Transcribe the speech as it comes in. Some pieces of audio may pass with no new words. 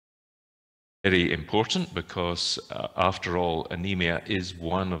very important because, after all, anemia is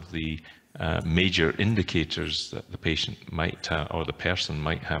one of the major indicators that the patient might or the person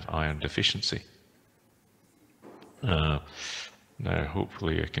might have iron deficiency. Now,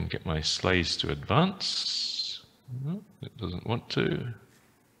 hopefully I can get my slides to advance. No, it doesn't want to.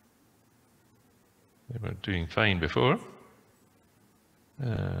 They were doing fine before.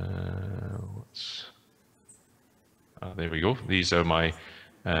 There we go. These are my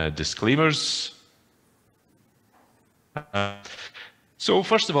disclaimers. So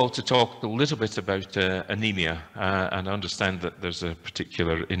first of all, to talk a little bit about anemia, and I understand that there's a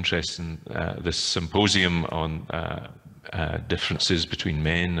particular interest in this symposium on differences between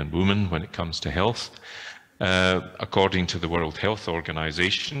men and women when it comes to health. According to the World Health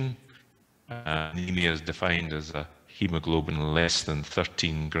Organization, anemia is defined as a hemoglobin less than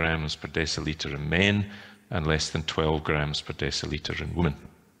 13 grams per deciliter in men and less than 12 grams per deciliter in women.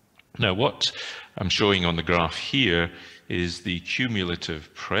 Now, what I'm showing on the graph here is the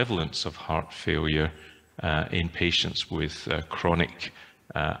cumulative prevalence of heart failure in patients with chronic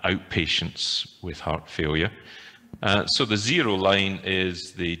outpatients with heart failure. So the zero line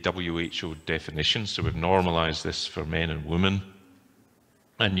is the WHO definition. So we've normalized this for men and women.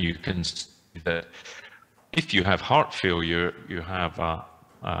 And you can see that if you have heart failure, you have a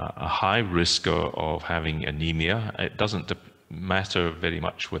high risk of having anemia. It doesn't matter very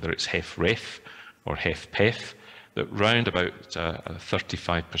much whether it's HFrEF or HFpEF, that round about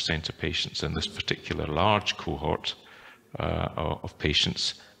 35% of patients in this particular large cohort of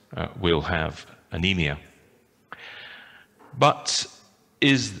patients will have anemia. But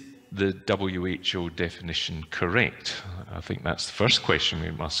is the WHO definition correct? I think that's the first question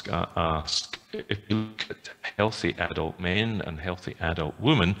we must ask. If you look at healthy adult men and healthy adult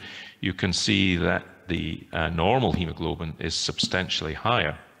women, you can see that the normal hemoglobin is substantially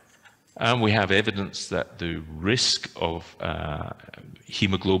higher. And we have evidence that the risk of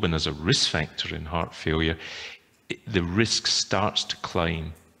hemoglobin as a risk factor in heart failure, the risk starts to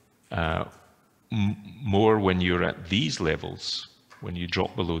climb more when you're at these levels, when you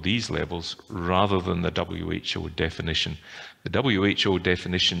drop below these levels, rather than the WHO definition. The WHO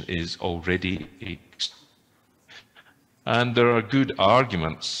definition is already, and there are good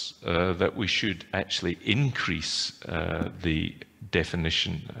arguments that we should actually increase the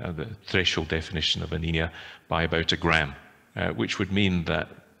definition, the threshold definition of anemia by about 1 gram, which would mean that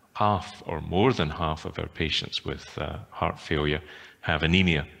half or more than half of our patients with heart failure have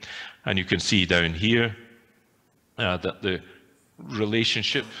anemia. And you can see down here that the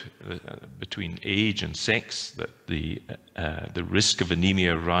relationship between age and sex, that the risk of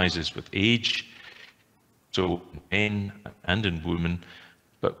anemia rises with age, so in men and in women,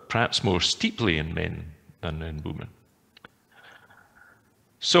 but perhaps more steeply in men than in women.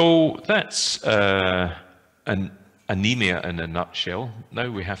 So that's an anemia in a nutshell. Now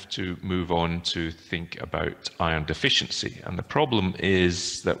we have to move on to think about iron deficiency. And the problem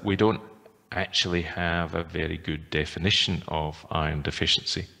is that we don't actually have a very good definition of iron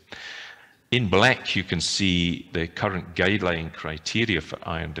deficiency. In black, you can see the current guideline criteria for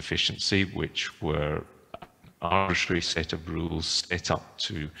iron deficiency, which were an arbitrary set of rules set up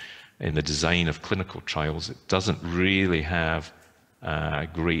in the design of clinical trials. It doesn't really have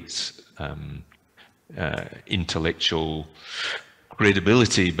great intellectual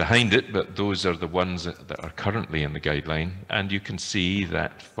credibility behind it, but those are the ones that are currently in the guideline. And you can see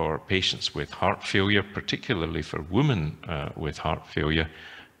that for patients with heart failure, particularly for women with heart failure,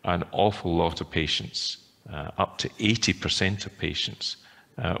 an awful lot of patients, up to 80% of patients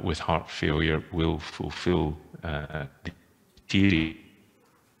with heart failure will fulfill the criteria.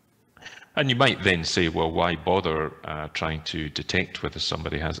 And you might then say, well, why bother trying to detect whether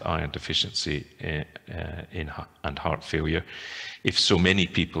somebody has iron deficiency and heart failure? If so many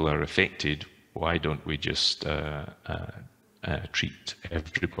people are affected, why don't we just treat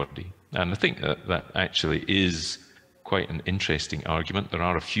everybody? And I think that actually is quite an interesting argument. There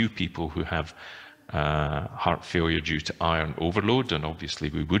are a few people who have heart failure due to iron overload, and obviously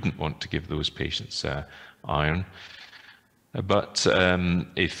we wouldn't want to give those patients iron. But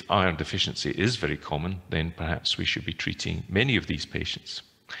if iron deficiency is very common, then perhaps we should be treating many of these patients.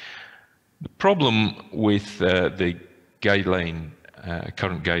 The problem with the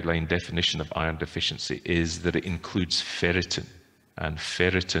current guideline definition of iron deficiency is that it includes ferritin. And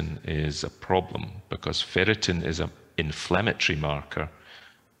ferritin is a problem because ferritin is an inflammatory marker,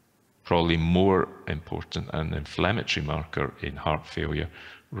 probably more important, an inflammatory marker in heart failure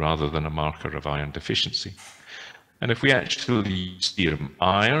rather than a marker of iron deficiency. And if we actually use serum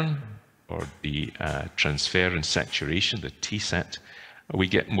iron, or the transferrin saturation, the TSAT, we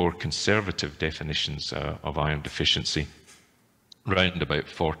get more conservative definitions of iron deficiency, round about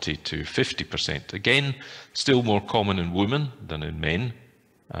 40 to 50%. Again, still more common in women than in men,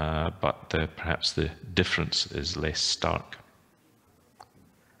 but perhaps the difference is less stark.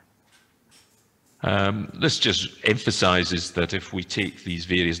 This just emphasizes that if we take these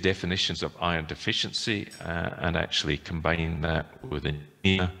various definitions of iron deficiency and actually combine that with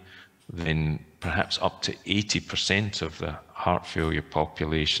anemia, then perhaps up to 80% of the heart failure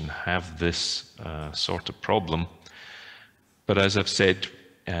population have this sort of problem. But as I've said,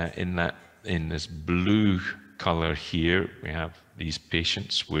 in this blue color here, we have these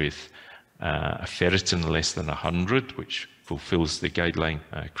patients with a ferritin less than 100, which fulfills the guideline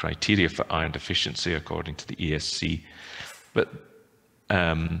criteria for iron deficiency according to the ESC. But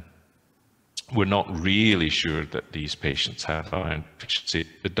we're not really sure that these patients have iron deficiency.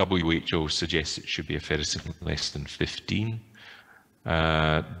 The WHO suggests it should be a ferritin less than 15.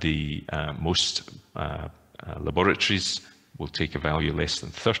 Most laboratories will take a value less than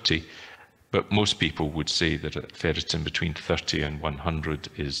 30, but most people would say that a ferritin between 30 and 100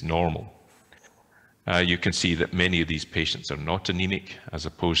 is normal. You can see that many of these patients are not anemic, as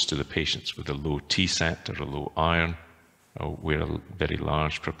opposed to the patients with a low TSAT or a low iron, where a very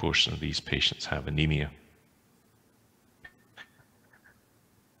large proportion of these patients have anemia.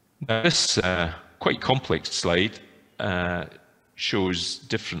 Now, this quite complex slide shows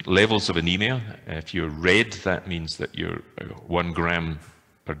different levels of anemia. If you're red, that means that you're 1 gram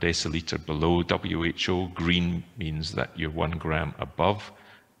per deciliter below WHO. Green means that you're 1 gram above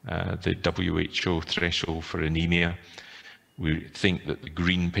the WHO threshold for anemia. We think that the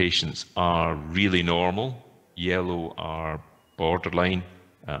green patients are really normal, yellow are borderline,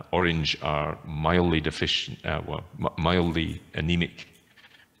 orange are mildly deficient, mildly anemic,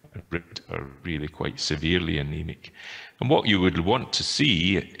 red are really quite severely anemic. And what you would want to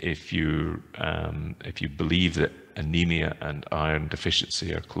see if you believe that anemia and iron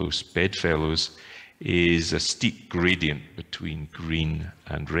deficiency are close bedfellows is a steep gradient between green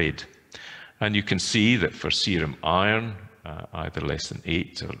and red. And you can see that for serum iron, either less than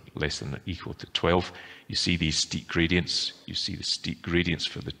 8 or less than or equal to 12, you see these steep gradients. You see the steep gradients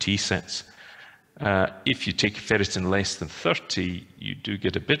for the TSATs. If you take ferritin less than 30, you do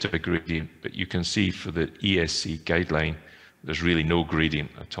get a bit of a gradient, but you can see for the ESC guideline, there's really no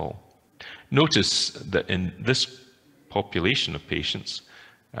gradient at all. Notice that in this population of patients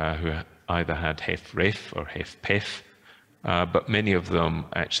who either had HFrEF or HFpEF, but many of them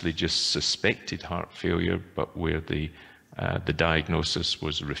actually just suspected heart failure, but where the diagnosis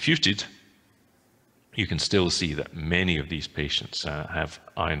was refuted, you can still see that many of these patients have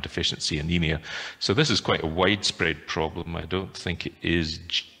iron deficiency anemia. So this is quite a widespread problem. I don't think it is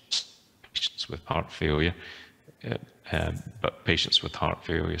just patients with heart failure, but patients with heart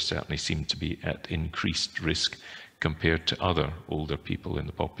failure certainly seem to be at increased risk compared to other older people in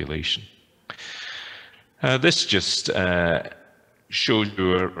the population. This just shows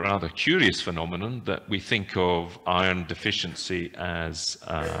you a rather curious phenomenon that we think of iron deficiency as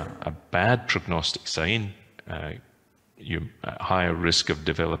a bad prognostic sign. You're at higher risk of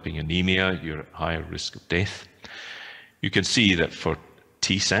developing anemia, you're at higher risk of death. You can see that for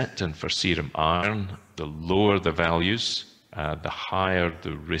TSAT and for serum iron, the lower the values, the higher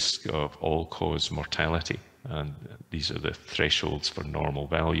the risk of all-cause mortality. And these are the thresholds for normal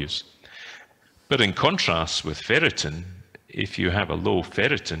values. But in contrast with ferritin, if you have a low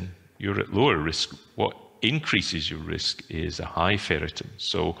ferritin, you're at lower risk. What increases your risk is a high ferritin.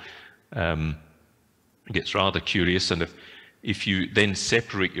 So it gets rather curious. And if you then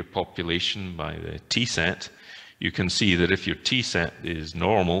separate your population by the TSAT, you can see that if your TSAT is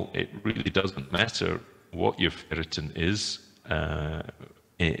normal, it really doesn't matter what your ferritin is.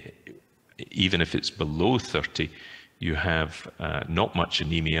 Even if it's below 30, you have not much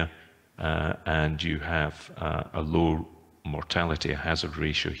anemia and you have a low mortality, a hazard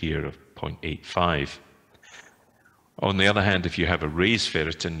ratio here of 0.85. On the other hand, if you have a raised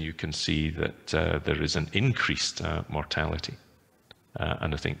ferritin, you can see that there is an increased mortality.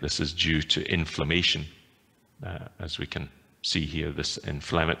 And I think this is due to inflammation, as we can see here, this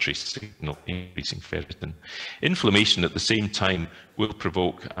inflammatory signal increasing ferritin. Inflammation at the same time will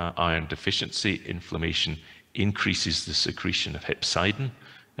provoke iron deficiency. Inflammation increases the secretion of hepcidin,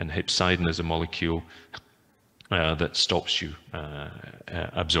 and hepcidin is a molecule that stops you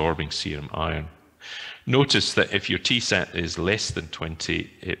absorbing serum iron. Notice that if your TSAT is less than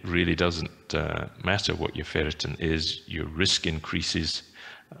 20, it really doesn't matter what your ferritin is, your risk increases,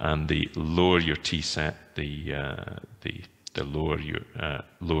 and the lower your TSAT, the lower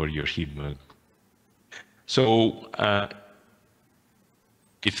your hemoglobin. So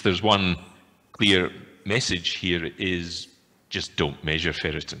if there's one clear message here, it is just don't measure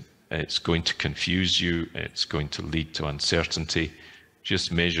ferritin. It's going to confuse you. It's going to lead to uncertainty.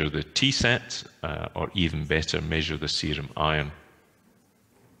 Just measure the TSAT, or even better, measure the serum iron.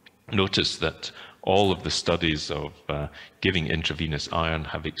 Notice that all of the studies of giving intravenous iron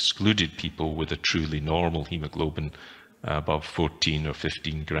have excluded people with a truly normal hemoglobin above 14 or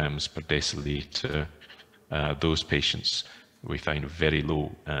 15 grams per deciliter. Those patients, we find a very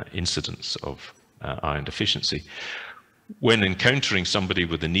low incidence of iron deficiency. When encountering somebody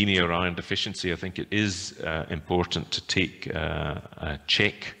with anemia or iron deficiency, I think it is important to take a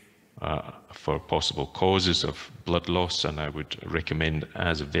check for possible causes of blood loss, and I would recommend,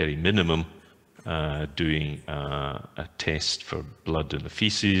 as a very minimum, doing a test for blood in the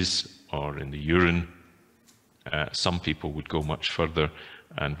feces or in the urine. Some people would go much further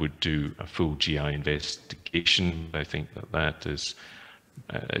and would do a full GI investigation. I think that is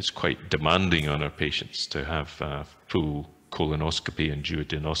quite demanding on our patients to have full colonoscopy and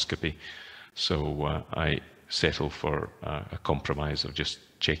duodenoscopy. So I settle for a compromise of just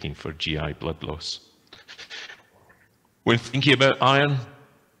checking for GI blood loss. When thinking about iron,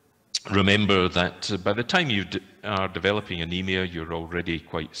 remember that by the time you are developing anemia, you're already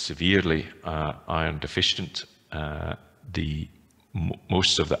quite severely iron deficient.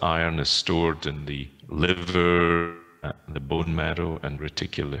 Most of the iron is stored in the liver, the bone marrow and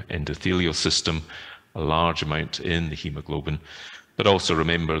reticular endothelial system, a large amount in the hemoglobin. But also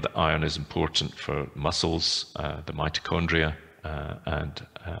remember that iron is important for muscles, the mitochondria, and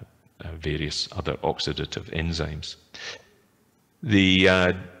various other oxidative enzymes.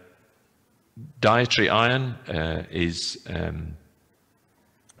 The dietary iron is,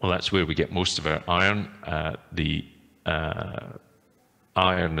 well, that's where we get most of our iron. The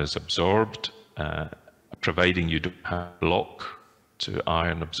iron is absorbed, providing you don't have a block to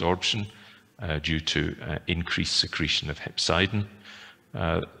iron absorption due to increased secretion of hepcidin.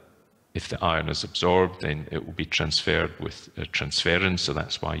 If the iron is absorbed, then it will be transferred with transferrin, so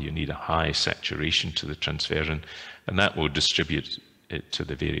that's why you need a high saturation to the transferrin, and that will distribute it to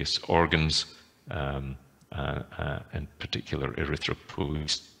the various organs, in particular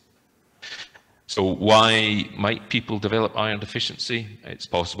erythropoiesis. So why might people develop iron deficiency? It's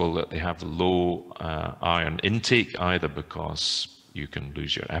possible that they have low iron intake, either because you can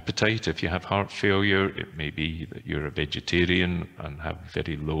lose your appetite if you have heart failure. It may be that you're a vegetarian and have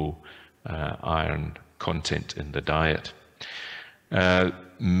very low iron content in the diet.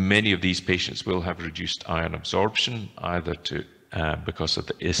 Many of these patients will have reduced iron absorption, either because of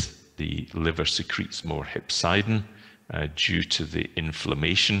the liver secretes more hepcidin due to the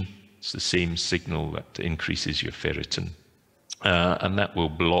inflammation. It's the same signal that increases your ferritin, and that will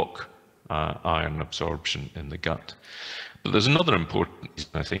block iron absorption in the gut. But there's another important reason,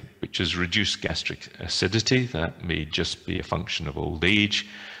 I think, which is reduced gastric acidity. That may just be a function of old age,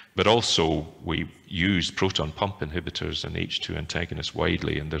 but also we use proton pump inhibitors and H2 antagonists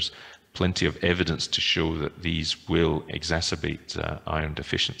widely, and there's plenty of evidence to show that these will exacerbate iron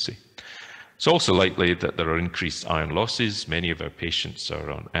deficiency. It's also likely that there are increased iron losses. Many of our patients are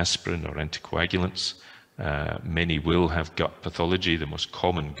on aspirin or anticoagulants. Many will have gut pathology. The most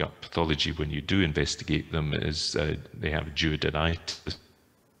common gut pathology when you do investigate them is they have duodenitis,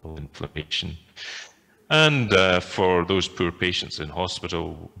 inflammation. And for those poor patients in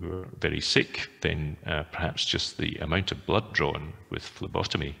hospital who are very sick, then perhaps just the amount of blood drawn with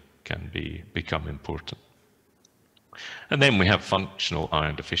phlebotomy can become important. And then we have functional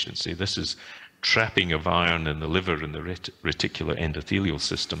iron deficiency. This is trapping of iron in the liver and the reticular endothelial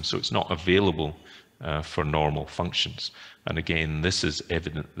system, so it's not available for normal functions. And again, this is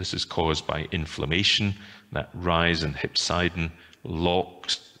evident. This is caused by inflammation. That rise in hepcidin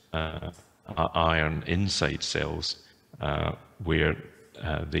locks iron inside cells where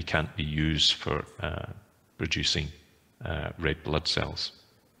they can't be used for producing red blood cells.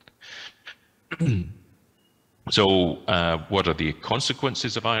 So what are the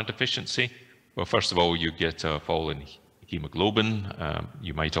consequences of iron deficiency? Well, first of all, you get a fall in hemoglobin.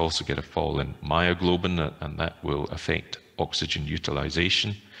 You might also get a fall in myoglobin, and that will affect oxygen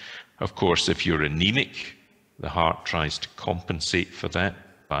utilization. Of course, if you're anemic, the heart tries to compensate for that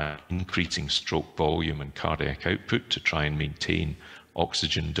by increasing stroke volume and cardiac output to try and maintain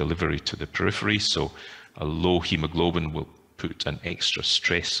oxygen delivery to the periphery. So a low hemoglobin will put an extra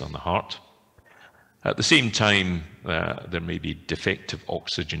stress on the heart. At the same time, there may be defective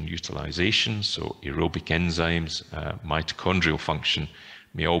oxygen utilization, so aerobic enzymes, mitochondrial function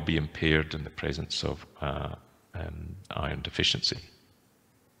may all be impaired in the presence of iron deficiency.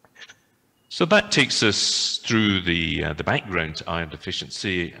 So that takes us through the background to iron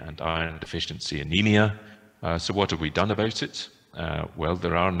deficiency and iron deficiency anemia. So what have we done about it? Well,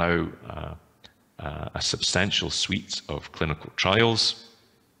 there are now a substantial suite of clinical trials,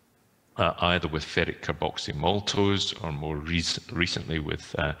 either with ferric carboxymaltose or more recently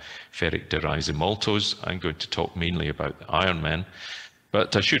with ferric diazomaltose. I'm going to talk mainly about the Ironman,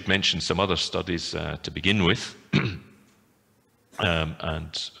 but I should mention some other studies to begin with.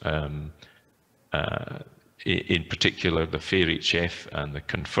 In particular, the FAIR-HF and the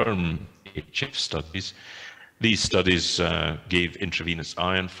CONFIRM-HF studies. These studies gave intravenous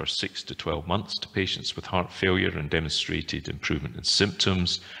iron for 6 to 12 months to patients with heart failure and demonstrated improvement in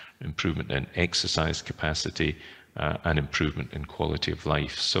symptoms, improvement in exercise capacity, and improvement in quality of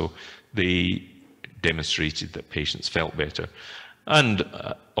life. So they demonstrated that patients felt better, and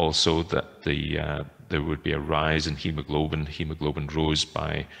also that there would be a rise in hemoglobin. Hemoglobin rose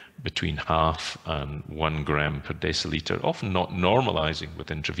by between 0.5 and 1 gram per deciliter, often not normalizing with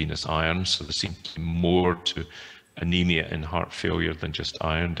intravenous iron, so there seems to be more to anemia in heart failure than just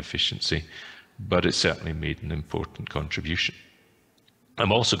iron deficiency, but it certainly made an important contribution.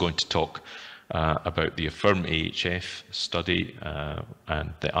 I'm also going to talk about the AFFIRM-AHF study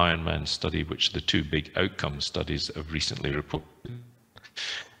and the Ironman study, which are the two big outcome studies have recently reported.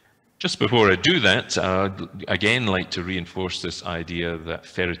 Just before I do that, I'd again like to reinforce this idea that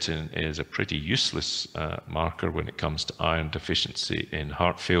ferritin is a pretty useless marker when it comes to iron deficiency in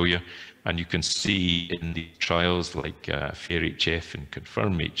heart failure. And you can see in the trials like FAIR-HF and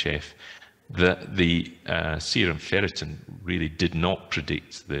CONFIRM-HF that the serum ferritin really did not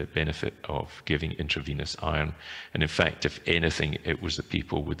predict the benefit of giving intravenous iron. And in fact, if anything, it was the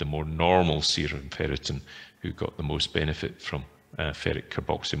people with the more normal serum ferritin who got the most benefit from ferric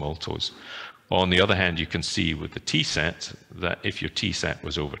carboxymaltose. On the other hand, you can see with the TSAT that if your TSAT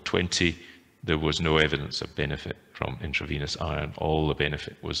was over 20, there was no evidence of benefit from intravenous iron. All the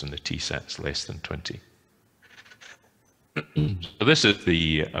benefit was in the TSATs less than 20. So this is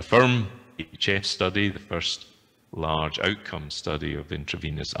the AFFIRM-HF study, the first large outcome study of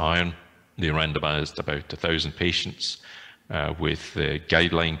intravenous iron. They randomized about 1,000 patients with the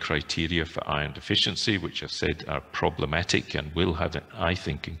guideline criteria for iron deficiency, which I've said are problematic and will have, I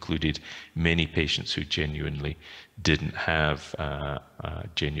think, included many patients who genuinely didn't have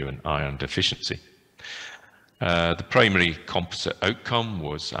genuine iron deficiency. The primary composite outcome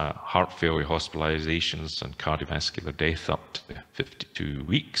was heart failure hospitalizations and cardiovascular death up to 52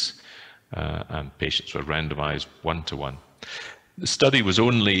 weeks, and patients were randomized 1-to-1. The study was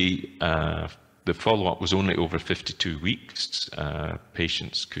only the follow-up was only over 52 weeks.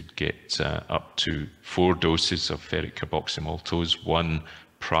 Patients could get up to 4 doses of ferric carboxymaltose, 1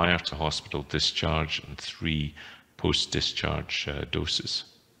 prior to hospital discharge and 3 post-discharge doses.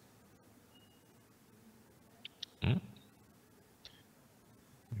 I've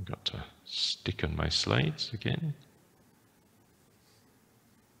got to stick on my slides again.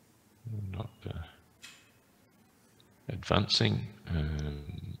 Not advancing.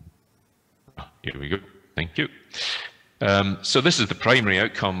 Here we go. Thank you. So this is the primary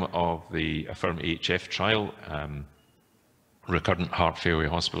outcome of the AFFIRM-AHF trial, recurrent heart failure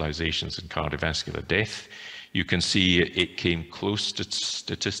hospitalizations and cardiovascular death. You can see it came close to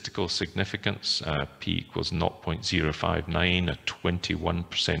statistical significance, p equals 0.059, a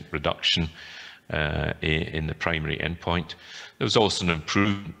 21% reduction in the primary endpoint. There was also an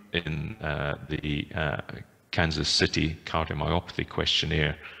improvement in the Kansas City cardiomyopathy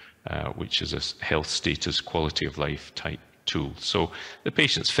questionnaire, which is a health status quality of life type tool. So the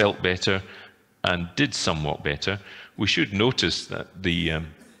patients felt better and did somewhat better. We should notice that the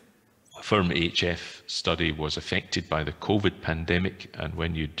AFFIRM-HF study was affected by the COVID pandemic, and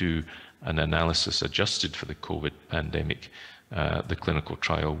when you do an analysis adjusted for the COVID pandemic, the clinical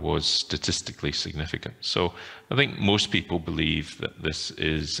trial was statistically significant. So I think most people believe that this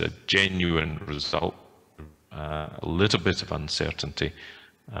is a genuine result, a little bit of uncertainty,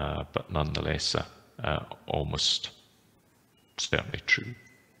 but nonetheless almost certainly true.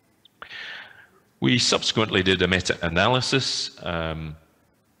 We subsequently did a meta-analysis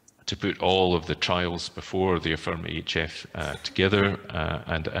to put all of the trials before the AFFIRM-HF together,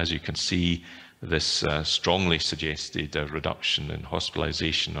 and as you can see, this strongly suggested a reduction in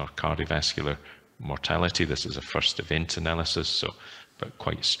hospitalization or cardiovascular mortality. This is a first event analysis, so but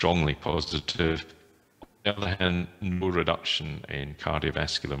quite strongly positive. On the other hand, no reduction in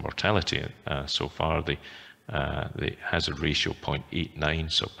cardiovascular mortality. So far, the hazard ratio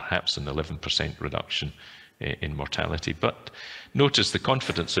 0.89, so perhaps an 11% reduction in mortality. But notice the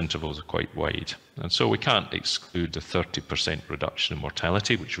confidence intervals are quite wide. And so we can't exclude a 30% reduction in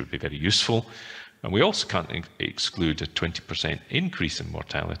mortality, which would be very useful. And we also can't exclude a 20% increase in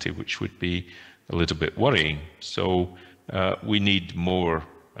mortality, which would be a little bit worrying. So we need more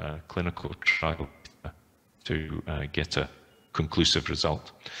clinical trial to get a conclusive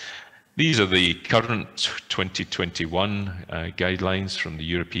result. These are the current 2021 guidelines from the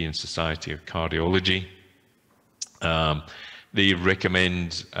European Society of Cardiology. They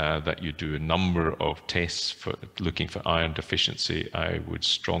recommend that you do a number of tests for looking for iron deficiency. I would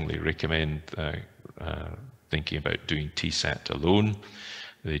strongly recommend thinking about doing TSAT alone.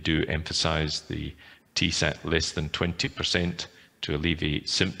 They do emphasize the TSAT less than 20% to alleviate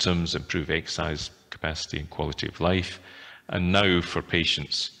symptoms, improve exercise capacity and quality of life. And now for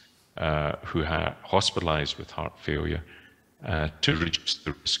patients who are hospitalized with heart failure, to reduce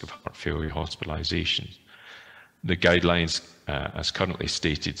the risk of heart failure hospitalizations. The guidelines, as currently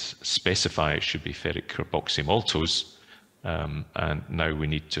stated, specify it should be ferric carboxymaltose, and now we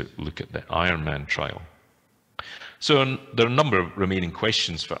need to look at the Ironman trial. So there are a number of remaining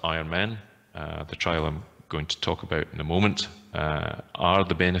questions for Ironman, the trial I'm going to talk about in a moment. Are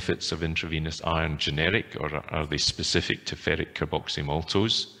the benefits of intravenous iron generic, or are they specific to ferric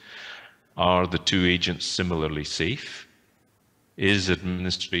carboxymaltose? Are the two agents similarly safe? Is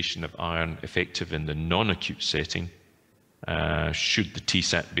administration of iron effective in the non-acute setting? Should the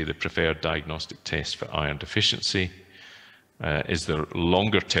TSAT be the preferred diagnostic test for iron deficiency? Is there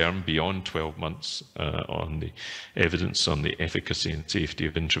longer term, beyond 12 months, on the evidence on the efficacy and safety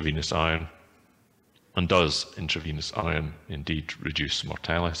of intravenous iron? And does intravenous iron indeed reduce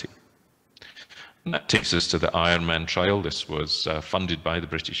mortality? And that takes us to the Ironman trial. This was funded by the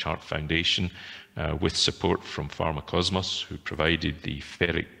British Heart Foundation with support from Pharmacosmos, who provided the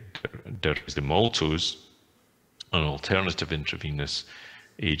ferric maltose, an alternative intravenous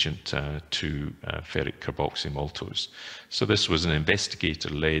agent to ferric carboxymaltose. So this was an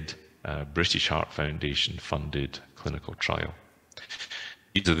investigator-led British Heart Foundation funded clinical trial.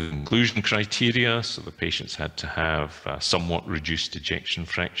 These are the inclusion criteria. So the patients had to have somewhat reduced ejection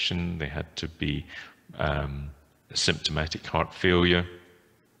fraction. They had to be symptomatic heart failure,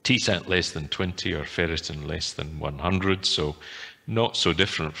 TSAT less than 20 or ferritin less than 100. So not so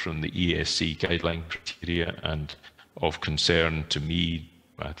different from the ESC guideline criteria, and of concern to me.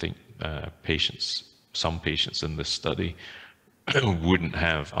 I think some patients in this study wouldn't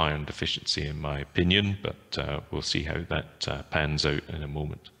have iron deficiency, in my opinion, but we'll see how that pans out in a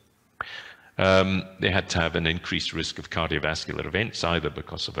moment. They had to have an increased risk of cardiovascular events, either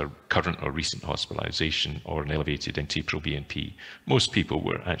because of a current or recent hospitalization or an elevated NT-proBNP. Most people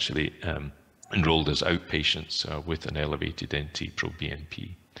were actually enrolled as outpatients with an elevated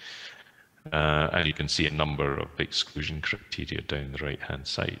NT-proBNP. And you can see a number of exclusion criteria down the right-hand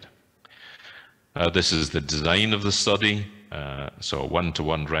side. This is the design of the study. So a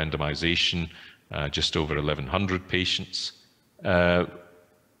one-to-one randomization, just over 1,100 patients.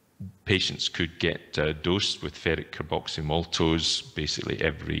 Patients could get dosed with ferric carboxymaltose basically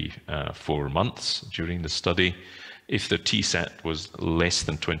every 4 months during the study. If their TSAT was less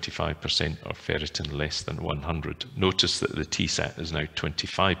than 25% or ferritin less than 100. Notice that the TSAT is now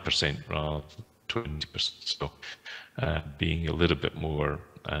 25% rather than 20%. So being a little bit more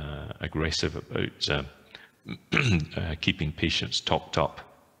aggressive about keeping patients topped up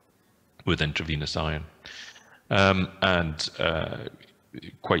with intravenous iron. And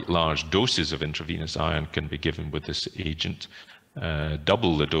quite large doses of intravenous iron can be given with this agent.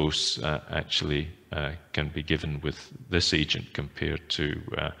 Double the dose actually can be given with this agent compared to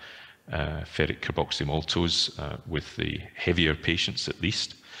ferric carboxymaltose with the heavier patients at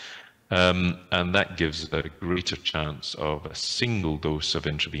least. And that gives a greater chance of a single dose of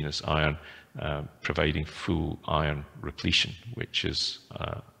intravenous iron providing full iron repletion, which is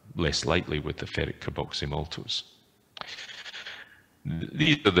less likely with the ferric carboxymaltose.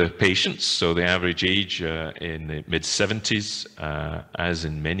 These are the patients, so the average age in the mid-70s, as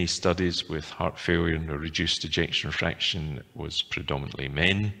in many studies with heart failure and a reduced ejection fraction, was predominantly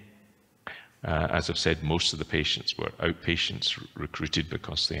men. As I've said, most of the patients were outpatients recruited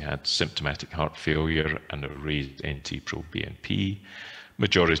because they had symptomatic heart failure and a raised NT-proBNP.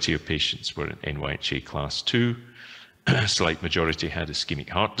 Majority of patients were in NYHA class 2. A slight majority had ischemic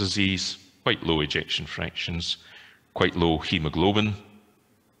heart disease, quite low ejection fractions, quite low hemoglobin,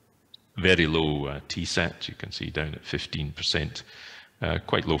 very low TSAT, you can see down at 15%,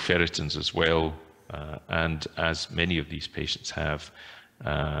 quite low ferritins as well, and as many of these patients have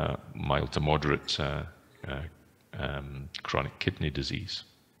mild to moderate chronic kidney disease.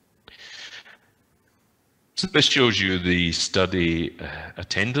 So this shows you the study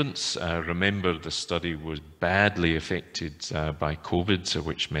attendance. Remember, the study was badly affected by COVID, so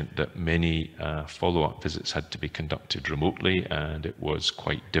which meant that many follow-up visits had to be conducted remotely, and it was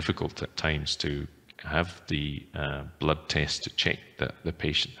quite difficult at times to have the blood test to check that the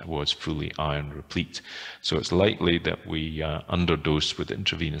patient was fully iron replete. So it's likely that we underdosed with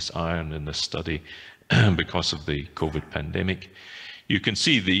intravenous iron in this study because of the COVID pandemic. You can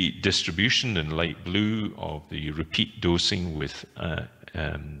see the distribution in light blue of the repeat dosing with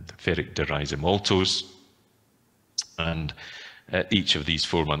ferric derisomaltose. And at each of these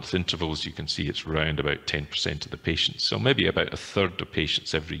 4-month intervals, you can see it's around about 10% of the patients. So maybe about a third of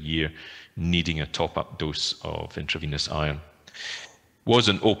patients every year needing a top-up dose of intravenous iron. Was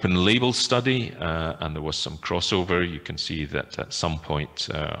an open label study and there was some crossover. You can see that at some point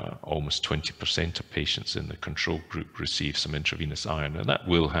almost 20% of patients in the control group received some intravenous iron, and that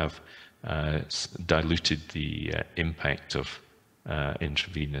will have diluted the impact of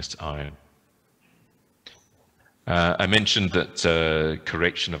intravenous iron. I mentioned that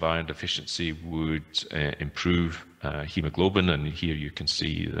correction of iron deficiency would improve hemoglobin, and here you can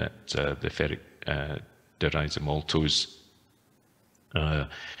see that the ferric derisomaltose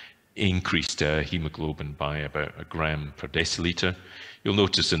increased hemoglobin by about 1 gram per deciliter. You'll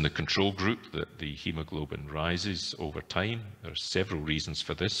notice in the control group that the hemoglobin rises over time. There are several reasons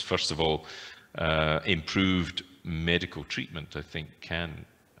for this. First of all, improved medical treatment, I think, can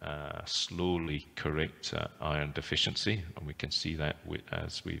slowly correct iron deficiency, and we can see that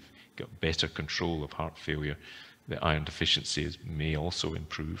as we've got better control of heart failure, the iron deficiency may also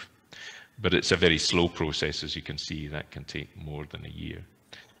improve. But it's a very slow process, as you can see. That can take more than a year.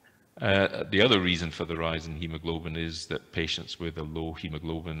 The other reason for the rise in hemoglobin is that patients with a low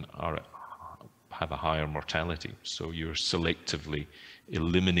hemoglobin have a higher mortality. So you're selectively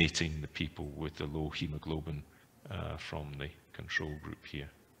eliminating the people with the low hemoglobin from the control group here.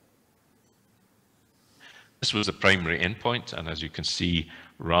 This was the primary endpoint, and as you can see,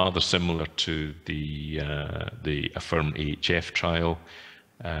 rather similar to the AFFIRM-AHF trial.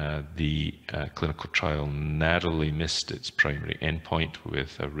 The clinical trial narrowly missed its primary endpoint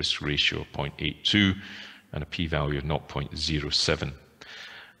with a risk ratio of 0.82 and a p-value of 0.07.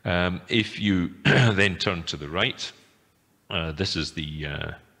 If you then turn to the right, this is the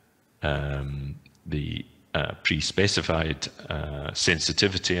pre-specified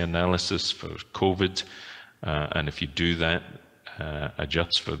sensitivity analysis for COVID, and if you do that,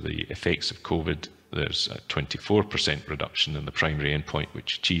 adjust for the effects of COVID, there's a 24% reduction in the primary endpoint,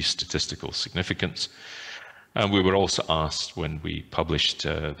 which achieves statistical significance. And we were also asked when we published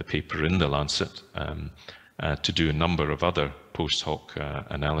the paper in The Lancet to do a number of other post hoc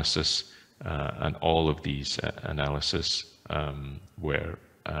analysis, and all of these analyses were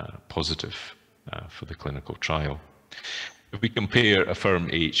positive for the clinical trial. If we compare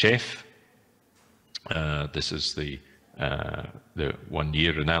AFFIRM-AHF, this is the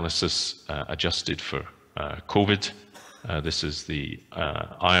 1-year analysis adjusted for COVID. This is the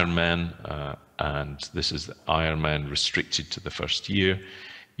Ironman, and this is the Ironman restricted to the first year.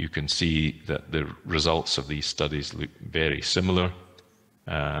 You can see that the results of these studies look very similar.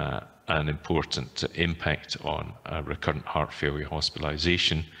 An important impact on recurrent heart failure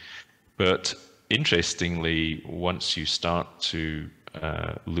hospitalization. But interestingly, once you start to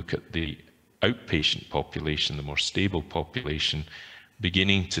look at the outpatient population, the more stable population,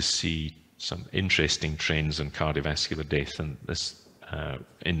 beginning to see some interesting trends in cardiovascular death, and this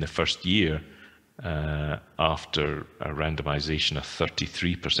in the first year after a randomization, a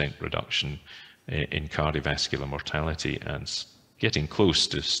 33% reduction in cardiovascular mortality, and getting close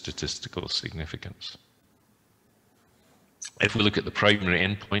to statistical significance. If we look at the primary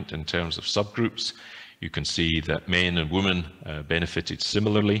endpoint in terms of subgroups, you can see that men and women benefited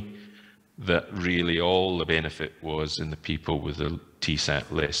similarly, that really all the benefit was in the people with a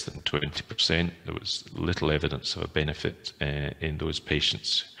TSAT less than 20%. There was little evidence of a benefit in those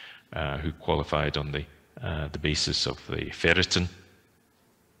patients who qualified on the basis of the ferritin.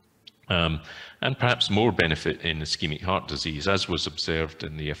 And perhaps more benefit in ischemic heart disease, as was observed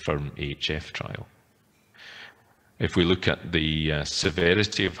in the AFFIRM-AHF trial. If we look at the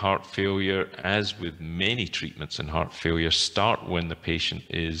severity of heart failure, as with many treatments in heart failure, start when the patient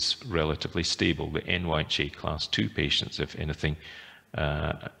is relatively stable. The NYHA class 2 patients, if anything,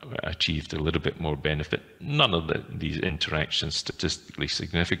 achieved a little bit more benefit. None of these interactions statistically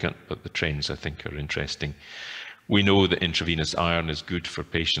significant, but the trends I think are interesting. We know that intravenous iron is good for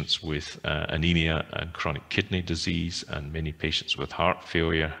patients with anemia and chronic kidney disease, and many patients with heart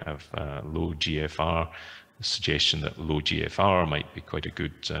failure have low GFR. suggestion that low GFR might be quite a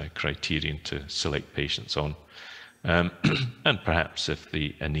good criterion to select patients on, and perhaps if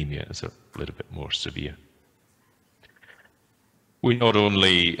the anemia is a little bit more severe. We not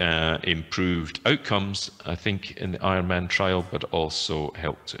only improved outcomes, I think, in the Ironman trial, but also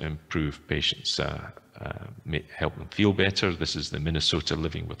helped to improve patients, help them feel better. This is the Minnesota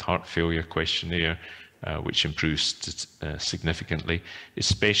Living with Heart Failure questionnaire, which improves significantly,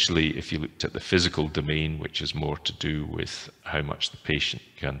 especially if you looked at the physical domain, which is more to do with how much the patient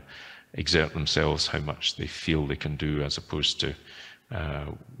can exert themselves, how much they feel they can do, as opposed to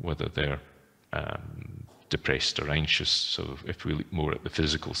whether they're depressed or anxious. So if we look more at the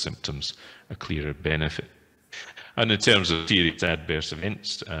physical symptoms, a clearer benefit. And in terms of serious adverse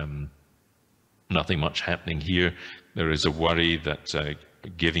events, nothing much happening here. There is a worry that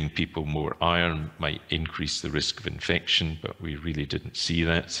giving people more iron might increase the risk of infection, but we really didn't see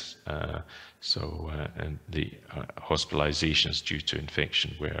that. And the hospitalizations due to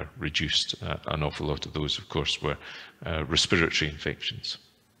infection were reduced. An awful lot of those, of course, were respiratory infections.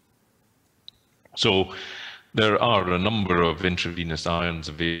 So there are a number of intravenous irons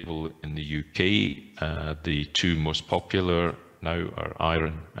available in the UK. The two most popular now are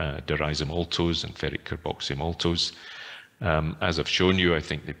iron derisomaltose and ferric carboxymaltose. As I've shown you, I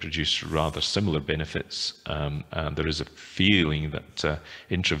think they produce rather similar benefits, and there is a feeling that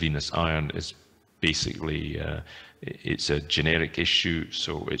intravenous iron is basically, it's a generic issue,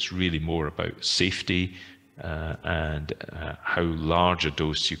 so it's really more about safety and how large a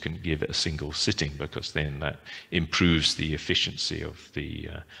dose you can give at a single sitting, because then that improves the efficiency of the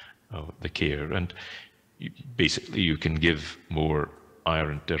care. And basically you can give more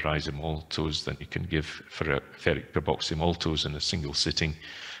iron derisomaltose than you can give ferric carboxymaltose in a single sitting,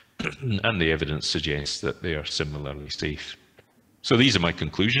 and the evidence suggests that they are similarly safe. So these are my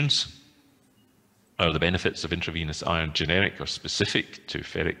conclusions. Are the benefits of intravenous iron generic or specific to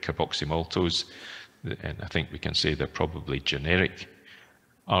ferric carboxymaltose? And I think we can say they're probably generic.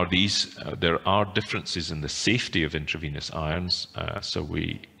 Are these, there are differences in the safety of intravenous irons, so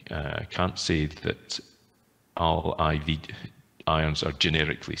we can't say that all IV irons are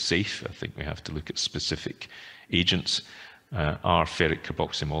generically safe. I think we have to look at specific agents. Are ferric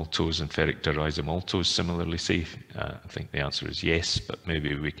carboxymaltose and ferric derisomaltose similarly safe? I think the answer is yes, but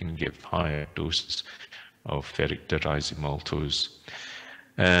maybe we can give higher doses of ferric derisomaltose.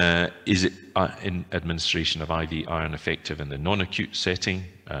 Is it in administration of IV iron effective in the non-acute setting?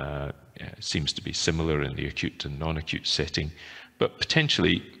 It seems to be similar in the acute and non-acute setting, but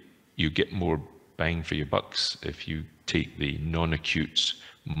potentially you get more bang for your bucks if you take the non-acute,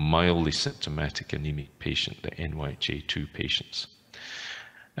 mildly symptomatic anemic patient, the NYHA2 patients.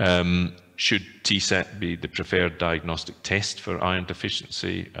 Should TSAT be the preferred diagnostic test for iron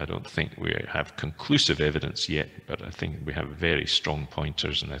deficiency? I don't think we have conclusive evidence yet, but I think we have very strong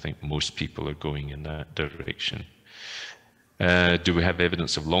pointers, and I think most people are going in that direction. Do we have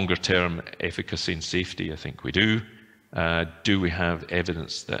evidence of longer term efficacy and safety? I think we do. Do we have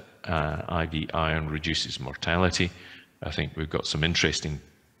evidence that IV iron reduces mortality? I think we've got some interesting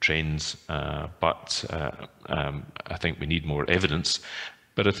trends, but I think we need more evidence.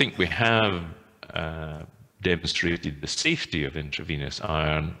 But I think we have demonstrated the safety of intravenous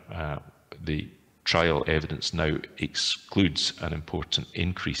iron. The trial evidence now excludes an important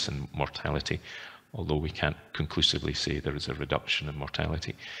increase in mortality, although we can't conclusively say there is a reduction in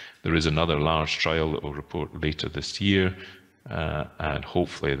mortality. There is another large trial that will report later this year, and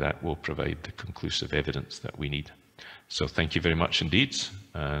hopefully that will provide the conclusive evidence that we need. So thank you very much indeed,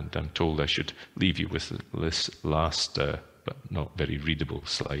 and I'm told I should leave you with this last but not very readable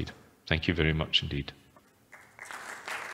slide. Thank you very much indeed.